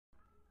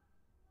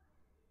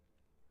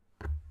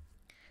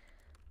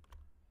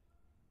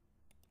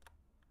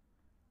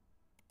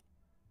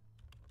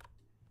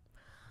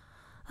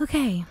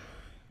Okay,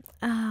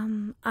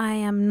 I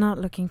am not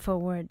looking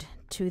forward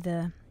to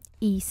the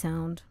E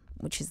sound,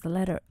 which is the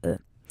letter E.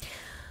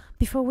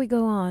 Before we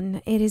go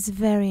on, it is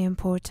very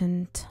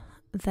important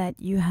that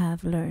you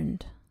have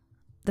learned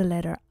the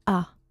letter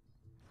A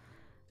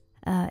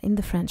in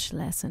the French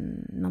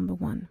lesson number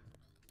 1.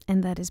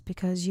 And that is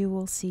because you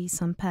will see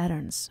some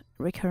patterns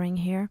recurring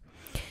here.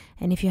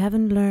 And if you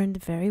haven't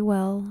learned very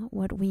well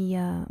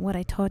what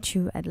I taught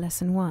you at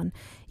lesson 1,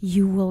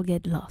 you will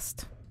get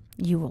lost.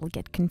 You will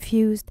get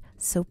confused.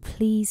 So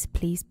please,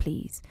 please,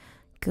 please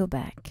go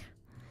back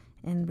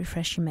and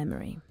refresh your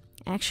memory.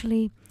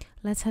 Actually,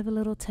 let's have a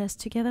little test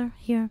together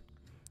here.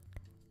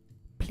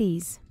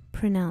 Please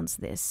pronounce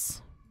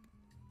this.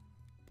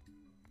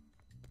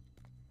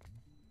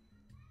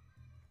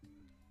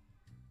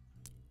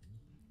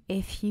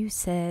 If you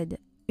said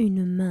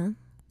une main,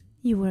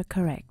 you were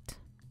correct.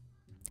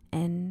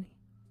 And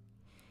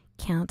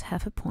count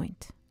half a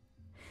point.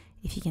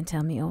 If you can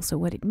tell me also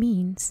what it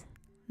means,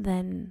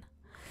 then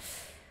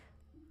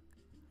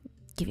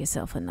give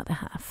yourself another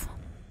half.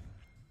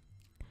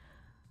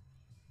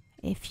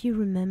 If you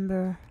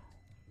remember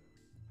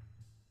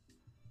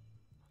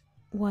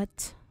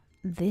what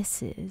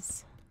this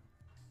is,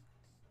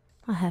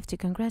 I have to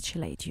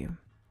congratulate you.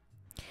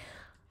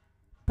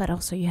 But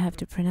also you have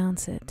to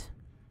pronounce it.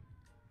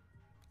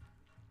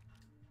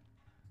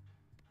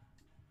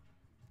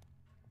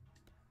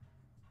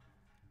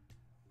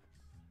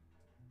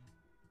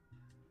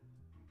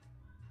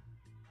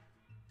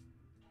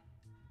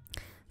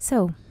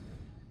 So,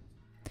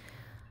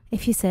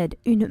 if you said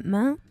une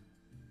main,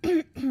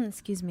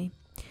 excuse me,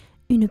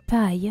 une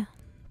paille,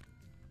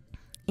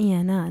 et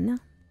un âne,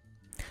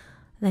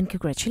 then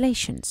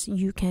congratulations,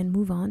 you can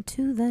move on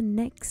to the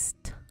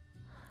next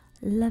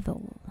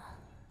level.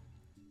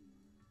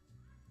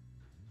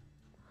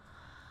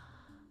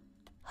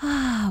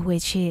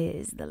 Which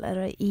is the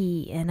letter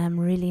E, and I'm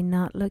really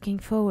not looking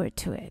forward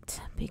to it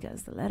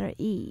because the letter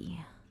E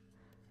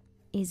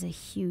is a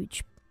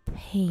huge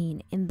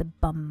pain in the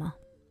bum.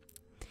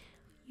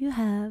 You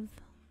have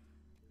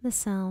the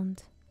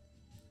sound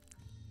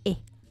E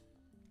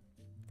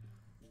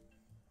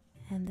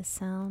and the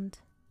sound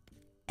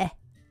E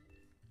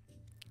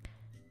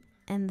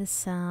and the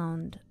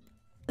sound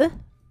E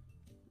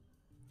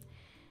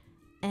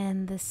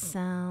and the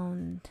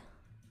sound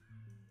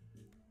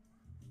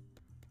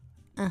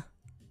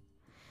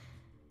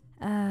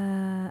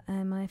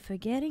Am I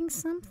forgetting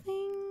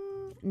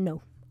something?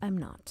 No, I'm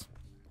not.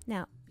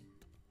 Now,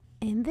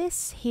 in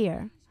this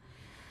here,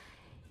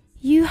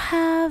 you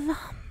have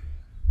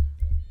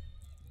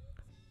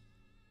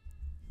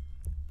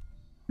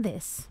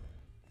this,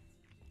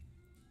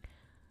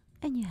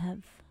 and you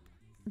have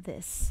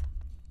this.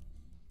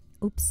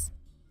 Oops.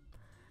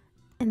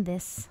 And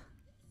this,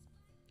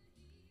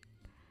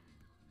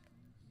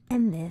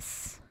 and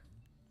this,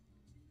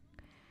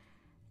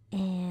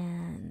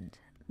 and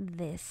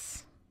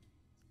this.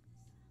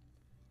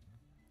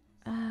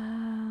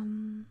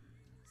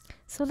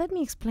 So let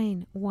me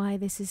explain why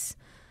this is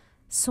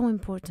so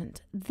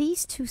important.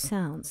 These two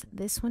sounds,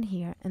 this one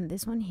here and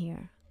this one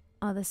here,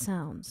 are the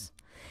sounds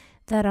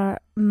that are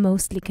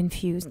mostly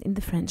confused in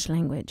the French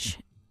language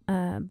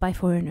by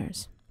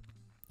foreigners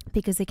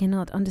because they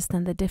cannot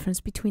understand the difference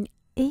between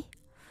E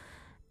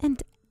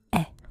and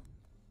E.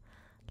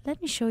 Let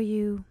me show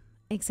you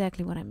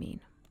exactly what I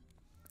mean.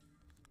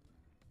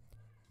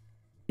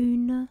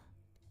 Une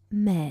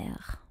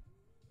mère,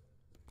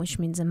 which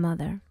means a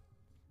mother,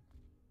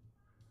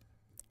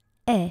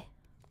 est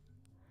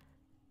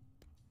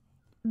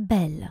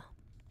belle.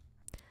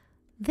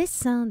 This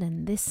sound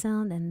and this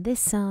sound and this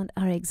sound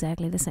are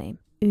exactly the same.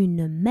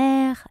 Une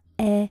mère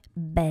est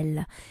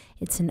belle.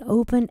 It's an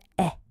open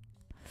E.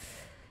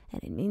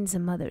 And it means a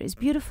mother is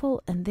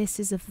beautiful, and this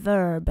is a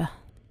verb.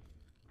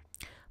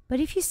 But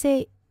if you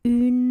say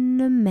une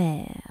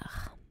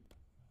mère,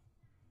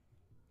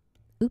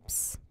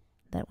 oops,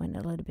 that went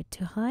a little bit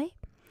too high.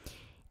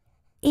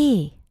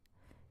 Et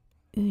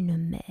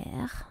une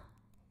mère,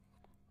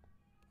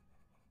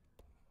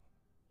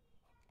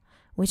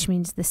 which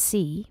means the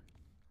C.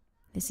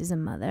 This is a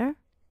mother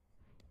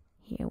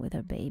here with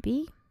her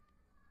baby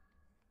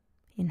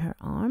in her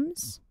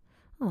arms.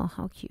 Oh,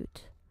 how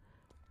cute.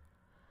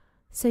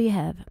 So you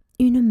have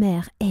une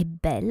mère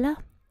est belle,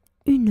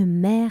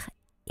 une mère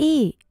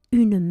et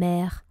une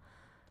mère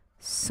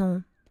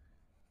sont,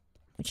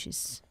 which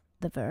is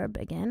the verb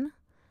again,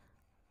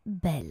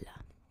 belle.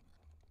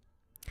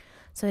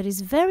 So it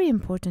is very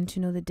important to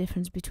know the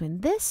difference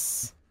between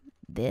this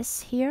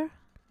here,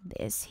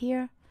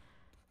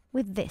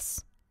 with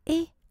this.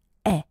 E.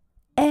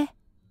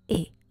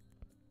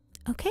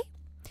 Okay?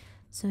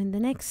 So in the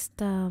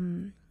next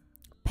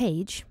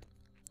page,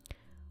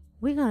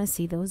 we're going to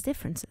see those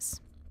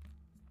differences.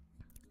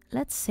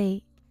 Let's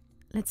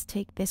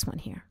take this one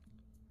here.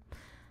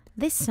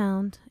 This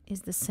sound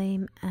is the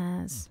same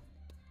as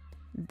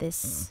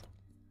this.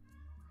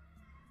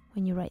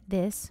 When you write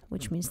this,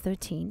 which means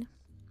 13,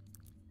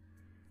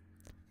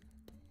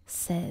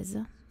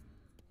 16,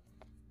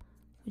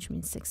 which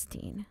means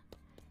 16,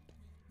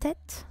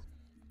 tête,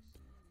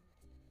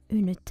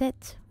 une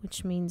tête,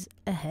 which means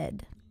a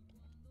head.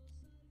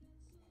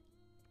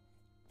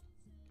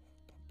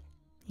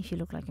 If you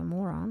look like a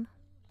moron.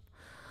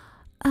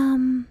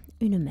 Une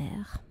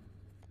mère.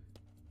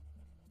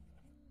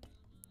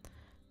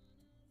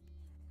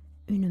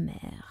 Une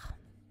mère,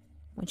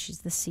 which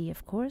is the sea,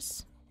 of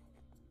course.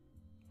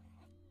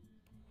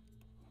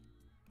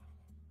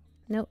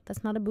 No,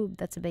 that's not a boob,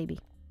 that's a baby.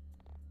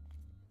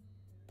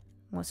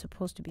 Was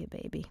supposed to be a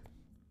baby.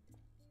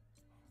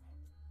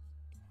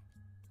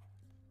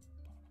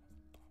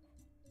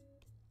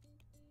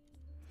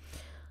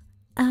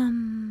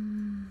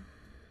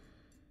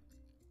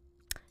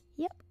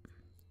 Yep.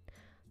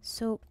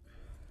 So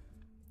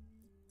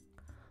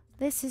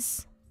this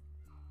is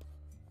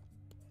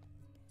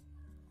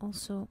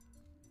also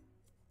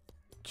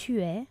tu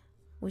es,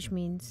 which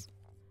means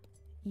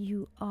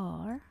you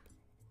are.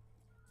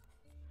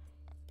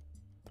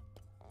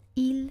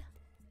 Il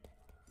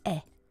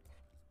est.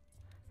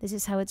 This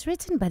is how it's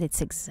written, but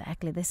it's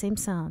exactly the same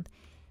sound.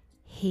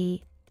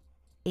 He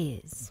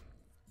is.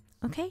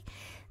 Okay?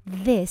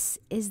 This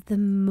is the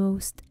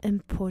most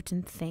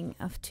important thing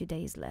of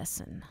today's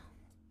lesson.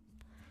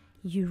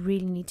 You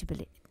really need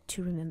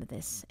to remember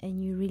this,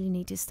 and you really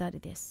need to study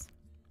this.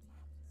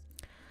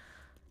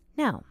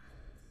 Now,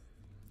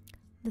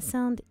 the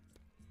sound,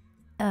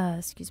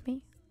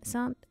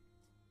 sound,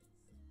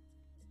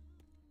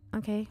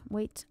 okay,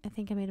 wait, I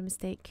think I made a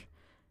mistake.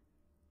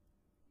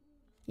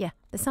 Yeah,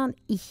 the sound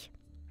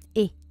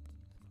I,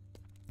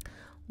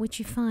 which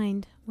you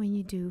find when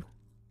you do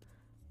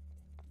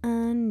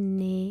un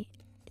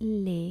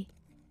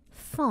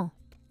éléphant.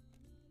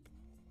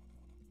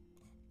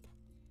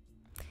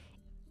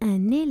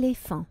 Un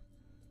éléphant.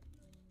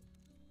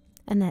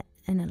 An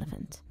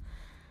elephant.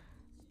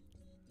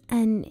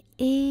 Un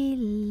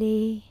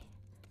éléphant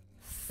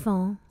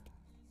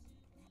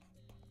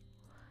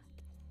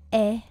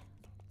est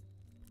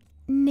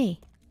né.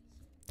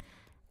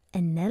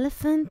 An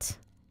elephant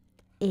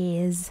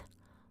is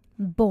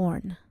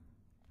born.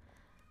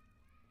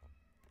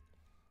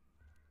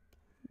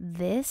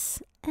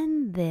 This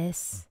and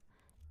this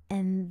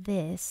and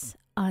this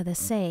are the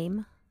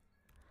same.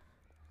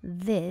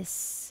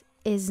 This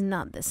is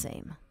not the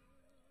same.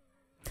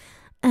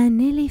 Un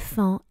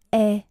éléphant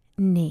est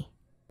né.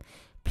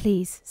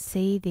 Please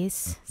say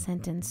this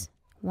sentence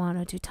 1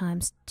 or 2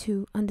 times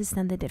to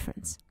understand the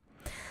difference.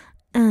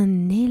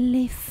 Un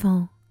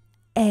éléphant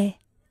est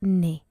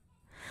né.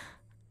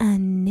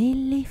 Un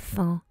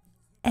éléphant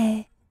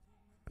est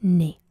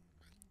né.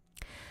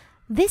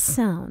 This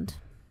sound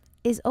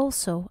is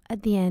also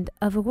at the end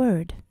of a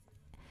word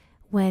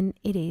when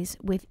it is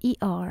with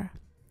ER,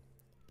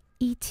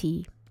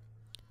 ET,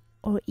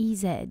 or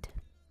EZ.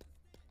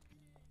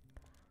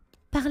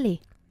 Parler,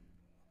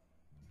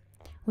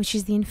 which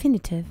is the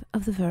infinitive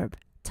of the verb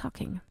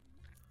talking.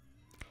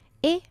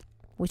 Et,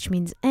 which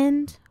means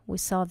and, we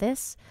saw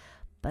this,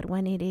 but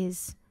when it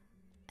is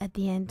at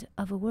the end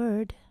of a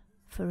word,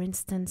 for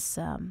instance,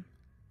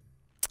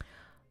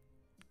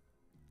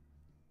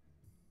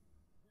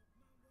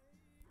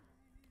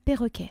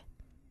 perroquet.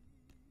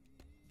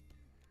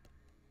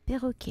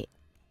 Perroquet.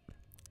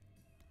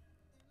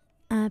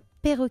 Un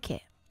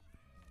perroquet.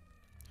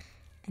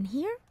 And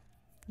here,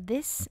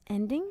 this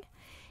ending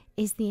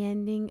is the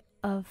ending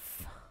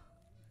of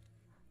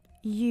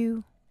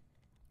you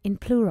in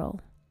plural.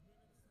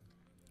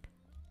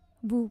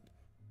 Vous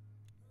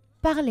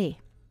parlez.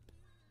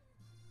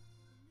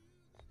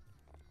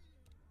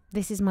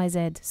 This is my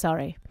Z,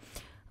 sorry.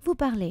 Vous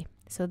parlez.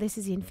 So this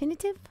is the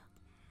infinitive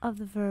of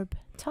the verb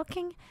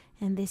talking,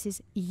 and this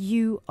is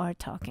you are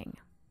talking.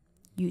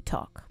 You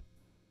talk.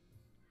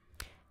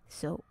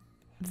 So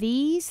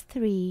these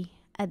 3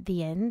 at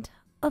the end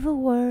of a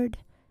word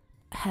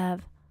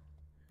have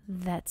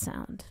that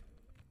sound.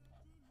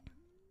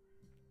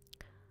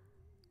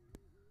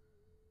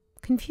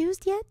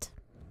 Confused yet?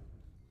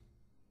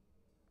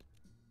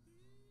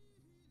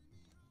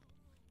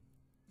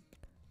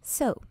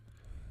 So,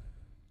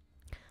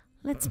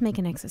 let's make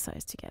an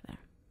exercise together.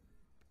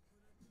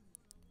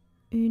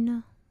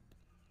 Une.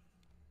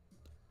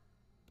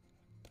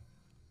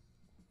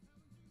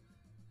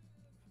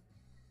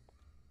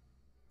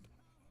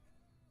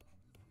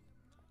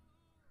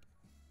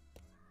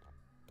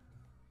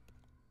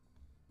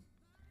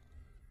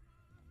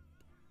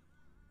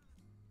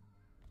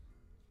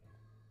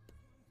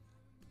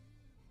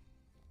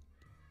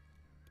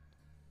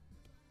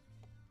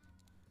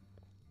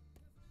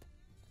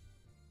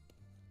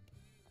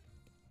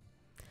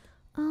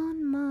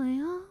 On my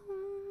own.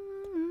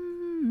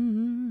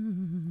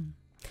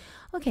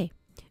 Okay.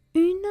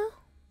 Une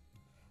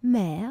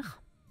mère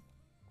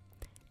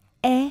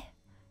est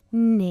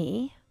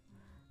née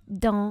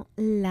dans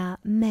la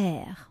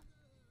mer.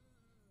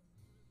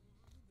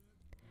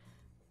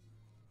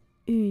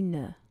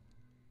 Une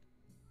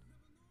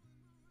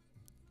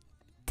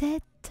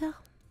tête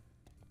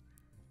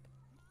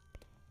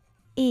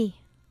et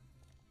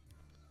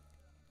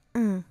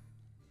un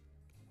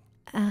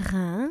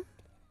rein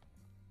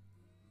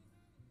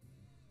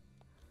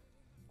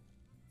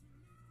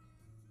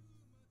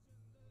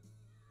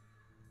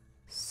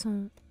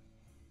sont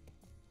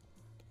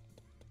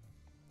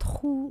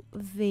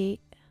trouvés.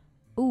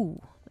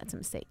 Ooh, that's a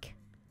mistake.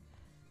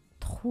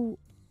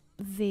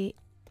 Trouvés.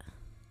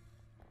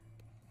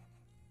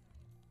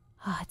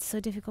 Ah, it's so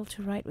difficult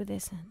to write with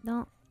this.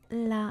 Dans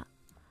la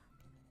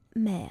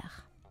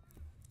mer.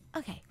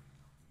 Okay.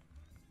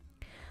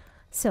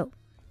 So,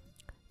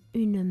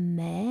 une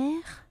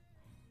mer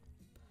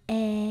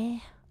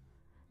est.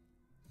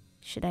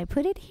 Should I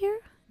put it here?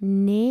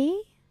 Née.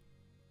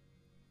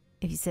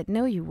 If you said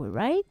no, you were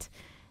right.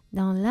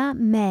 Dans la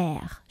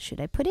mer. Should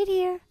I put it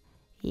here?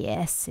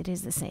 Yes, it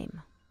is the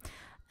same.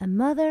 A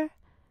mother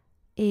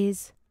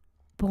is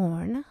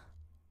born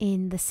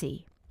in the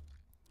sea.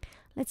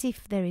 Let's see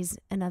if there is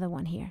another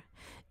one here.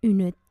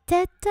 Une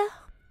tête.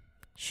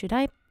 Should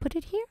I put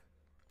it here?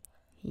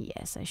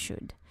 Yes, I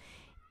should.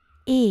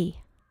 Et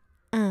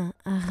un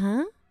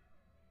rein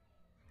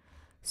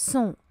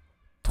sont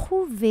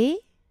trouvés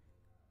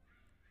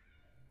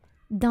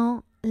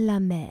dans la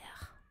mer.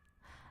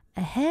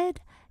 A head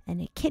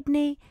and a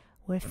kidney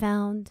are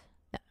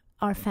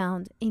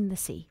found in the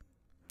sea.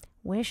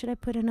 Where should I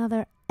put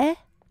another e?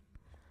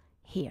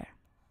 Here.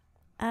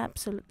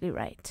 Absolutely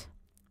right.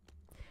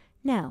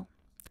 Now,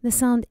 the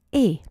sound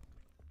e.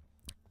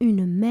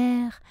 Une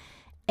mère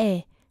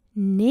est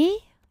née,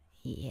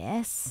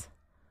 yes,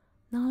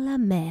 dans la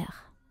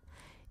mer.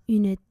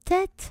 Une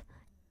tête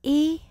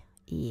est,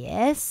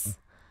 yes.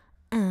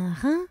 Un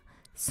rein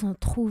sont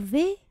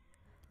trouvés,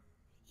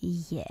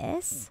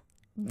 yes,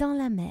 dans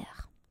la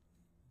mer.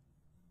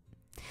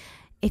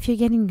 If you're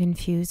getting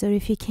confused or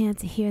if you can't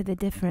hear the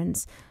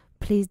difference,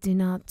 please do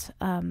not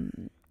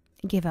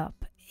give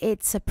up.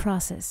 It's a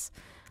process.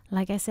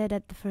 Like I said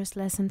at the first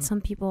lesson,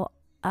 some people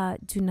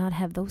do not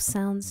have those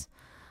sounds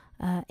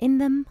in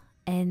them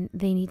and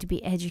they need to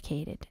be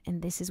educated.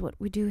 And this is what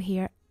we do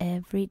here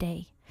every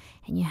day.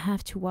 And you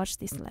have to watch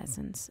these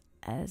lessons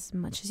as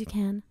much as you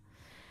can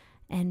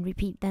and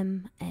repeat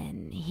them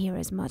and hear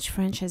as much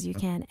French as you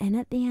can. And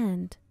at the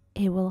end,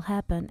 it will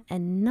happen,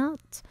 and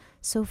not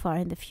so far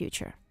in the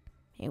future.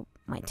 It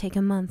might take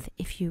a month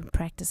if you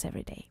practice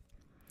every day.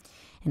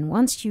 And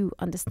once you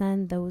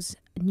understand those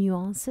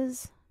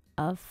nuances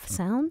of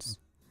sounds,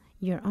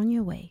 you're on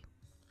your way.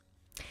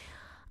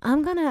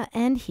 I'm gonna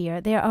end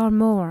here. There are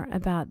more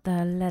about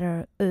the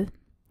letter E,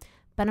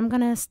 but I'm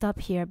gonna stop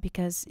here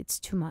because it's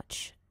too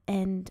much.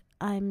 And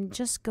I'm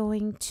just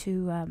going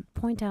to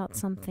point out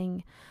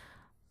something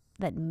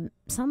that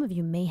some of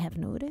you may have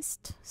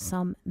noticed,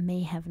 some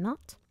may have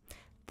not,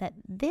 that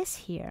this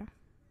here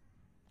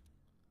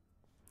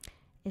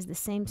is the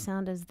same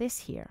sound as this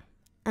here,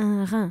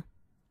 un rein.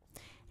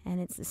 And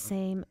it's the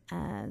same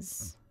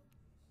as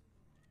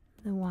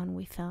the one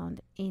we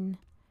found in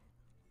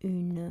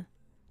une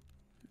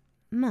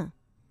main.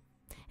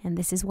 And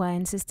this is why I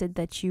insisted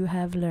that you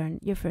have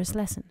learned your first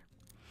lesson.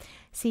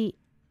 See,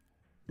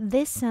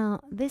 this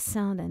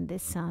sound and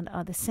this sound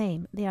are the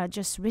same. They are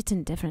just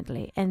written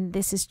differently. And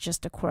this is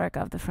just a quirk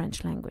of the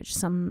French language.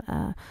 Some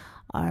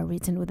are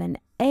written with an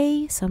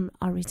A, some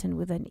are written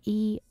with an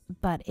E,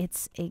 but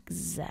it's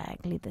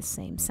exactly the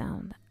same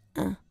sound.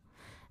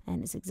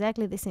 And it's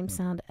exactly the same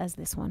sound as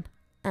this one.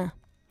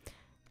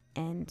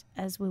 And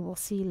as we will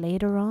see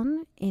later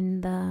on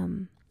in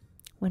the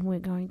when we're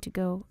going to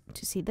go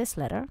to see this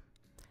letter,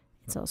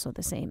 it's also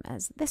the same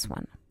as this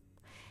one.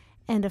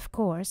 And of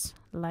course,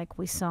 like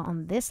we saw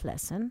on this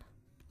lesson,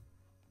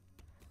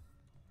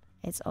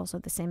 it's also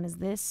the same as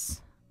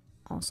this,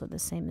 also the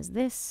same as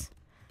this,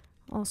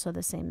 also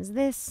the same as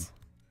this,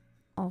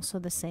 also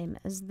the same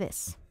as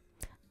this.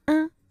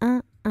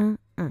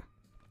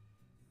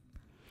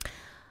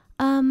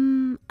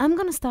 I'm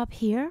gonna stop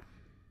here.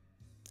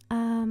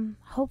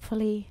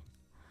 Hopefully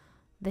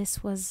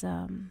this was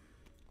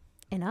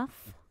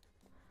enough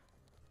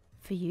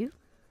for you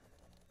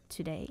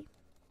today.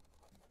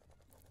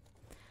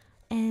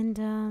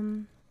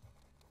 And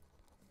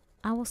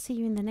I will see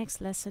you in the next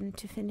lesson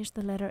to finish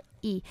the letter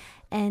E.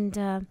 And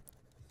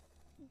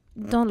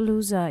don't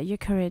lose your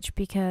courage,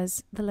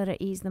 because the letter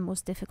E is the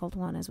most difficult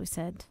one, as we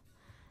said.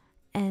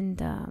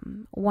 And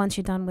once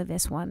you're done with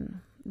this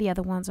one, the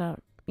other ones are,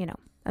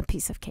 a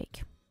piece of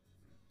cake.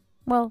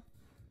 Well,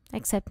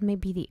 except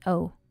maybe the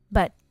O,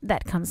 but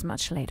that comes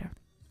much later.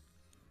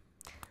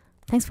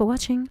 Thanks for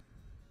watching.